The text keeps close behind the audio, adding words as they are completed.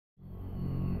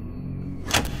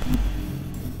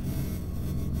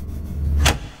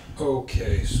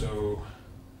Okay, so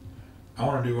I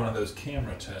want to do one of those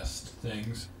camera test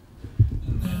things.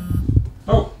 And then,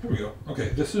 oh, here we go. Okay,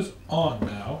 this is on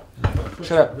now. And if I push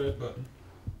Shut the up. red button.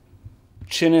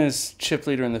 Chin is chip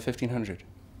leader in the 1500.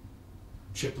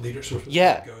 Chip leader, so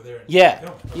Yeah. go there. Yeah.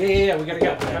 Go. Yeah, we gotta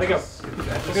go.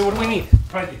 Okay, what do we need?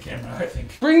 Probably the camera, I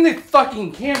think. Bring the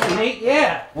fucking camera, Nate.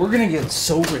 Yeah. We're gonna get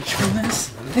so rich from this.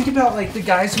 Think about like the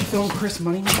guys who filmed Chris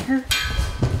Moneymaker.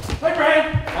 Hi,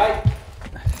 Brian. Hi.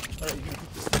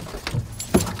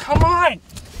 Come on.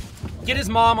 Get his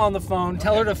mom on the phone.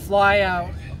 Tell her to fly out.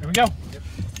 Here we go.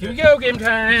 Here we go. Game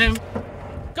time.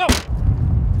 Go.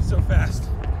 So fast.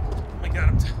 Oh my God,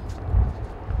 I'm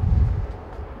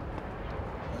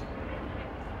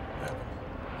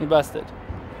He busted.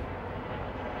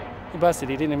 He busted.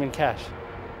 He didn't even cash.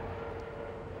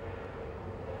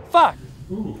 Fuck.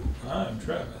 Ooh, I'm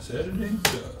Travis. Editing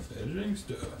stuff.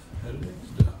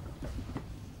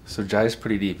 So Jai's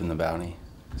pretty deep in the bounty.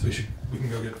 So we can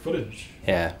go get footage.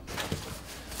 Yeah.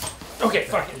 Okay,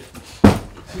 fuck it.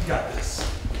 We got this.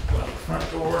 Go out the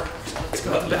front door. Let's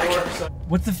go out the door.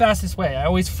 What's the fastest way? I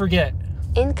always forget.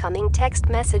 Incoming text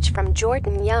message from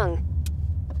Jordan Young.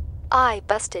 I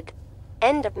busted.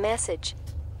 End of message.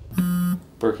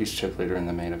 Berkey's chip leader in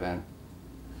the main event.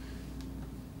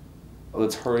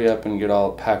 Let's hurry up and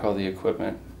pack all the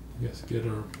equipment. Yes, get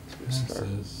our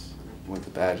passes. With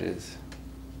the badges.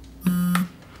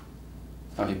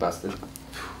 Oh, he busted.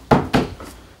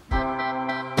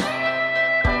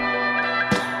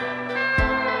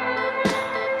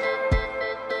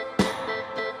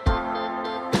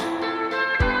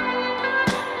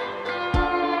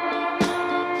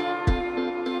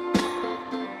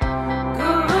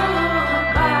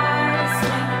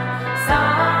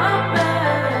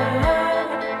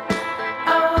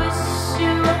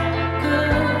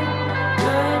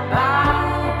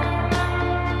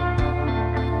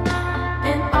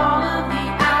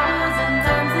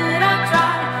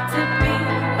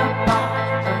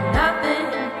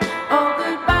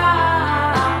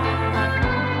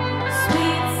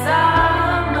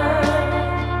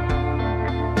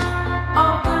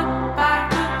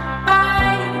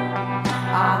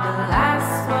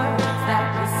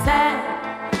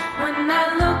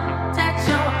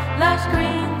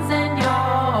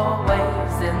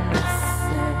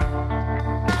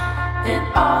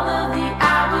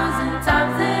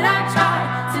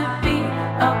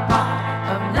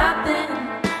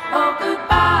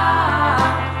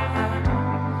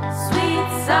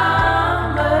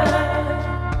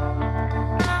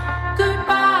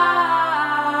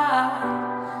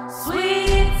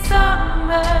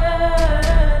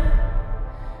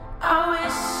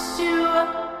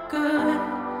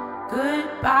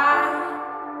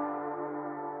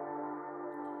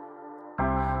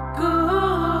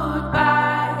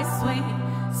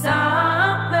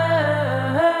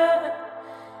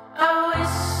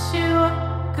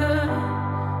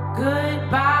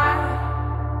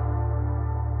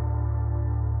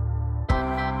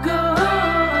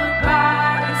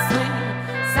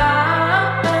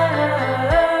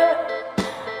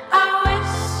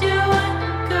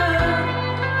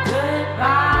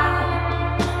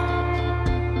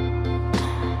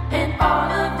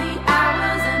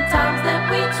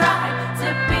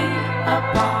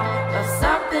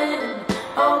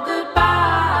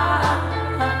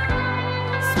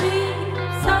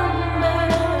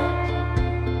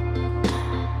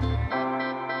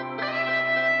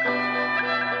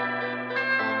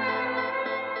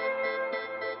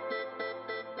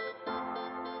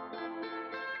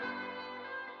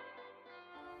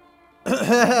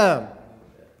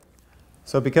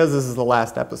 So because this is the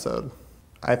last episode,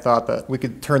 I thought that we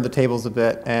could turn the tables a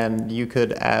bit and you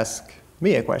could ask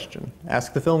me a question.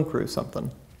 Ask the film crew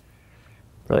something.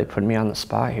 Really putting me on the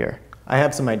spot here. I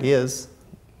have some ideas.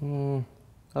 Okay.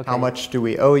 How much do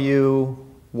we owe you?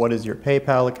 What is your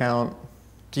PayPal account?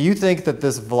 Do you think that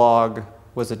this vlog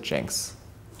was a jinx?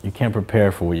 You can't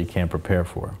prepare for what you can't prepare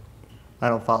for. I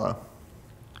don't follow.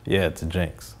 Yeah, it's a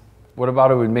jinx. What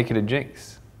about it would make it a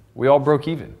jinx? We all broke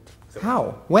even.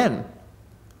 How? When?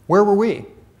 Where were we?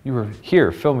 You were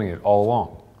here filming it all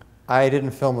along. I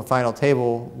didn't film a final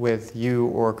table with you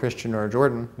or Christian or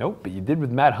Jordan. Nope, but you did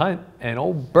with Matt Hunt, and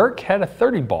old Burke had a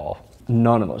 30 ball.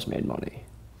 None of us made money.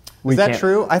 Is that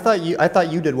true? I thought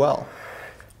you did well.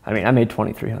 I mean, I made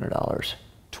 $2,300.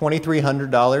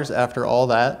 $2,300 after all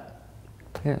that?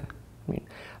 Yeah. I mean,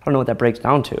 I don't know what that breaks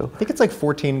down to. I think it's like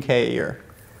 $14K a year.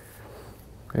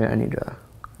 Yeah, I need to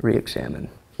re-examine.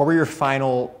 What were your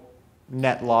final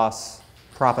net loss,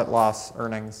 profit loss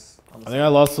earnings? I think I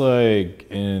lost like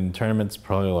in tournaments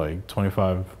probably like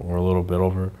 25 or a little bit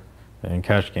over. And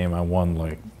cash game, I won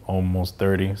like almost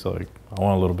 30, so like I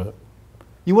won a little bit.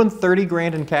 You won 30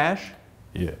 grand in cash?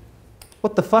 Yeah.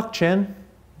 What the fuck, Chin?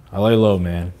 I lay low,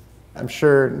 man. I'm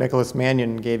sure Nicholas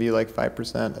Mannion gave you like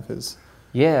 5% of his...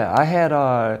 Yeah, I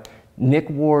had, Nick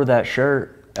wore that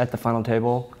shirt at the final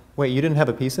table. Wait, you didn't have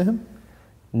a piece of him?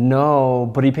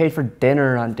 No, but he paid for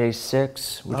dinner on day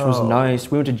 6, which was nice.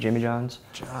 We went to Jimmy John's.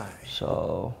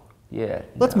 So, yeah.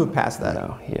 Let's move past that.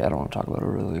 No, yeah, I don't want to talk about it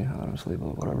really, honestly,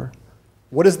 but whatever.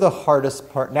 What is the hardest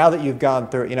part, now that you've gone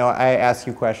through, you know, I asked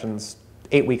you questions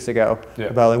 8 weeks ago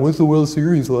about like, what's the World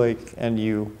Series like? And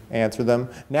you answer them.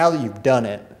 Now that you've done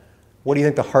it, what do you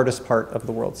think the hardest part of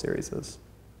the World Series is?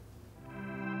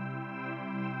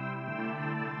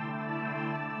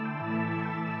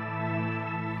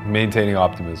 Maintaining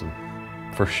optimism,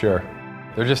 for sure.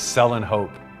 They're just selling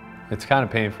hope. It's kind of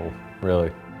painful,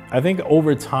 really. I think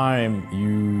over time,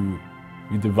 you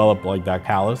develop like that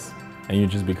callus and you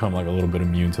just become like a little bit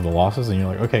immune to the losses and you're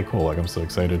like, okay, cool, like I'm so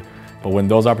excited. But when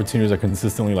those opportunities are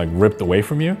consistently like ripped away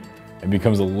from you, it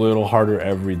becomes a little harder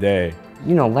every day.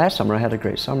 You know, last summer I had a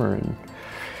great summer, and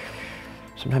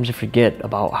sometimes you forget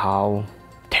about how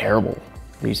terrible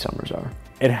these summers are.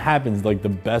 It happens, like the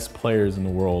best players in the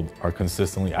world are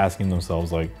consistently asking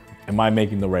themselves like, am I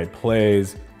making the right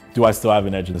plays? Do I still have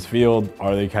an edge in this field?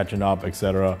 Are they catching up,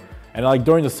 etc.? And like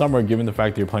during the summer, given the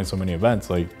fact that you're playing so many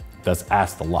events, like that's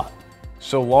asked a lot.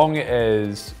 So long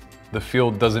as the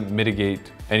field doesn't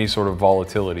mitigate any sort of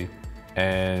volatility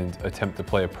and attempt to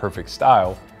play a perfect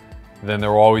style, then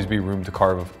there will always be room to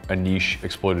carve a niche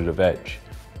exploitative edge.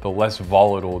 The less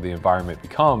volatile the environment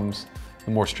becomes,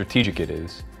 the more strategic it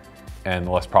is, and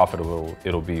the less profitable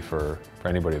it'll be for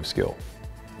anybody of skill.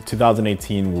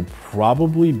 2018 will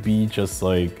probably be just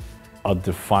like a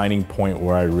defining point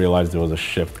where I realized there was a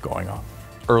shift going on.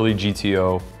 Early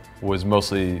GTO was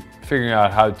mostly figuring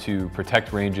out how to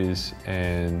protect ranges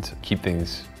and keep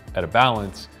things at a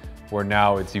balance, where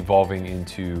now it's evolving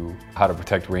into how to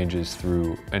protect ranges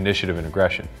through initiative and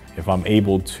aggression. If I'm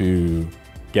able to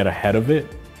get ahead of it,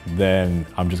 then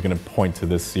I'm just gonna point to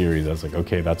this series as like,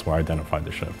 okay, that's where I identified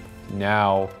the shift.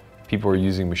 Now, people are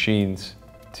using machines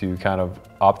to kind of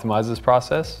optimize this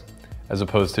process, as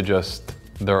opposed to just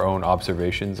their own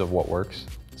observations of what works.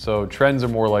 So trends are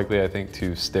more likely, I think,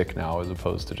 to stick now as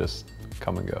opposed to just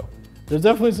come and go. There's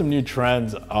definitely some new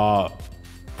trends.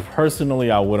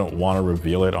 Personally, I wouldn't want to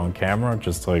reveal it on camera,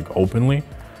 just like openly.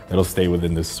 It'll stay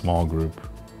within this small group.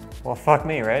 Well, fuck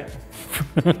me, right?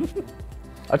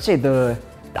 I'd say the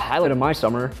highlight of my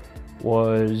summer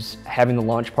was having the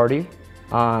launch party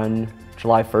on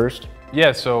July 1st.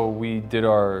 Yeah, so we did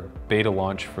our beta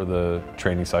launch for the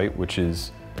training site, which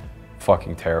is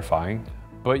fucking terrifying.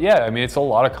 But yeah, I mean, it's a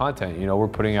lot of content. You know, we're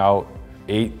putting out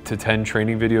 8 to 10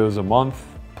 training videos a month,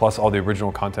 plus all the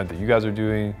original content that you guys are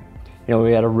doing. You know,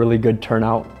 we had a really good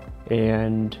turnout,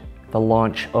 and the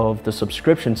launch of the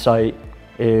subscription site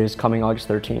is coming August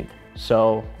 13th.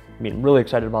 So, I mean, really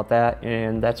excited about that,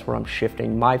 and that's where I'm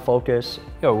shifting my focus.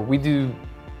 Yo, we do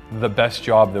the best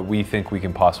job that we think we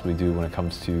can possibly do when it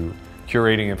comes to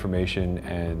curating information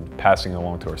and passing it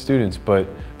along to our students, but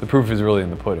the proof is really in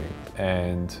the pudding.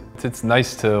 And it's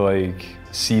nice to like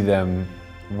see them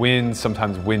win,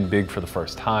 sometimes win big for the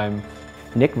first time.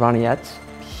 Nick Ronietz,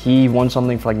 he won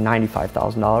something for like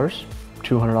 $95,000,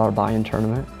 $200 buy-in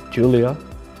tournament. Julia,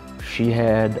 she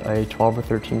had a 12 or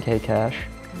 13K cash.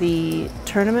 The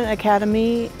Tournament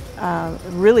Academy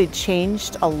really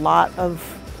changed a lot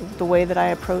of the way that I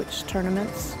approach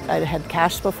tournaments. I had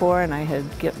cashed before and I had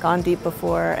gone deep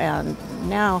before, and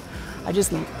now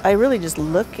I really just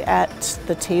look at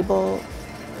the table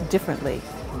differently.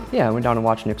 Yeah, I went down and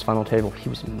watched Nick's final table. He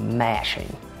was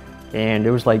mashing. And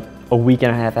it was like a week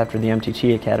and a half after the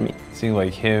MTT Academy. Seeing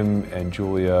like him and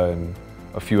Julia and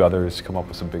a few others come up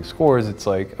with some big scores, it's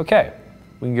like, okay,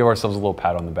 we can give ourselves a little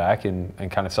pat on the back and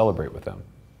kind of celebrate with them.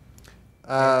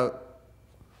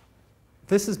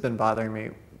 This has been bothering me.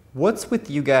 What's with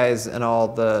you guys and all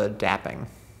the dapping?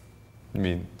 You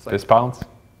mean like, fist pounds?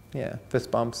 Yeah,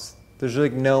 fist bumps. There's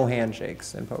like no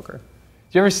handshakes in poker. Do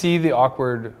you ever see the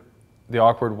awkward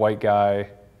white guy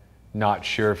not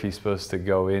sure if he's supposed to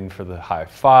go in for the high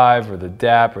five or the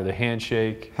dap or the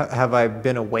handshake? Have I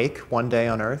been awake one day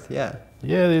on Earth? Yeah.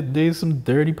 Yeah, there's some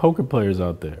dirty poker players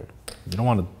out there. You don't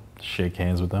want to shake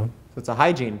hands with them. So it's a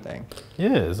hygiene thing. Yeah,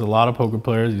 there's a lot of poker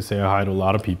players. You say hi to a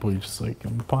lot of people, you just like,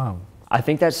 give them a pound. I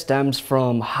think that stems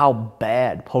from how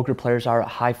bad poker players are at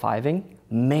high-fiving.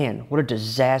 Man, what a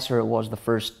disaster it was the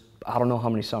first, I don't know how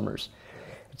many summers.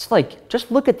 It's like,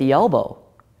 just look at the elbow.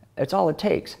 It's all it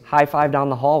takes. High five down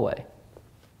the hallway.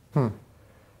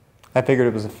 I figured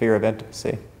it was a fear of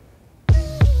intimacy.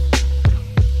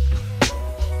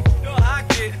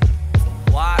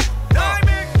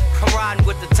 riding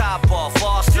with the top off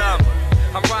all summer.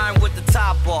 I'm riding with the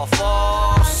top off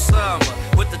all summer.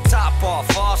 With the top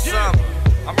off all summer.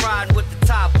 I'm riding with the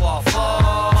top off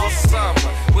all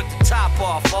summer. With the top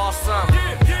off all summer.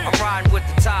 I'm riding with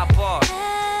the top off.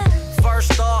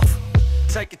 First off,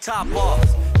 take your top off.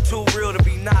 Too real to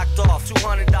be knocked off.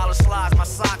 $200 slides my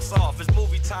socks off. It's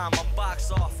movie time, I'm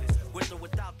box office. With or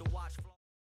without the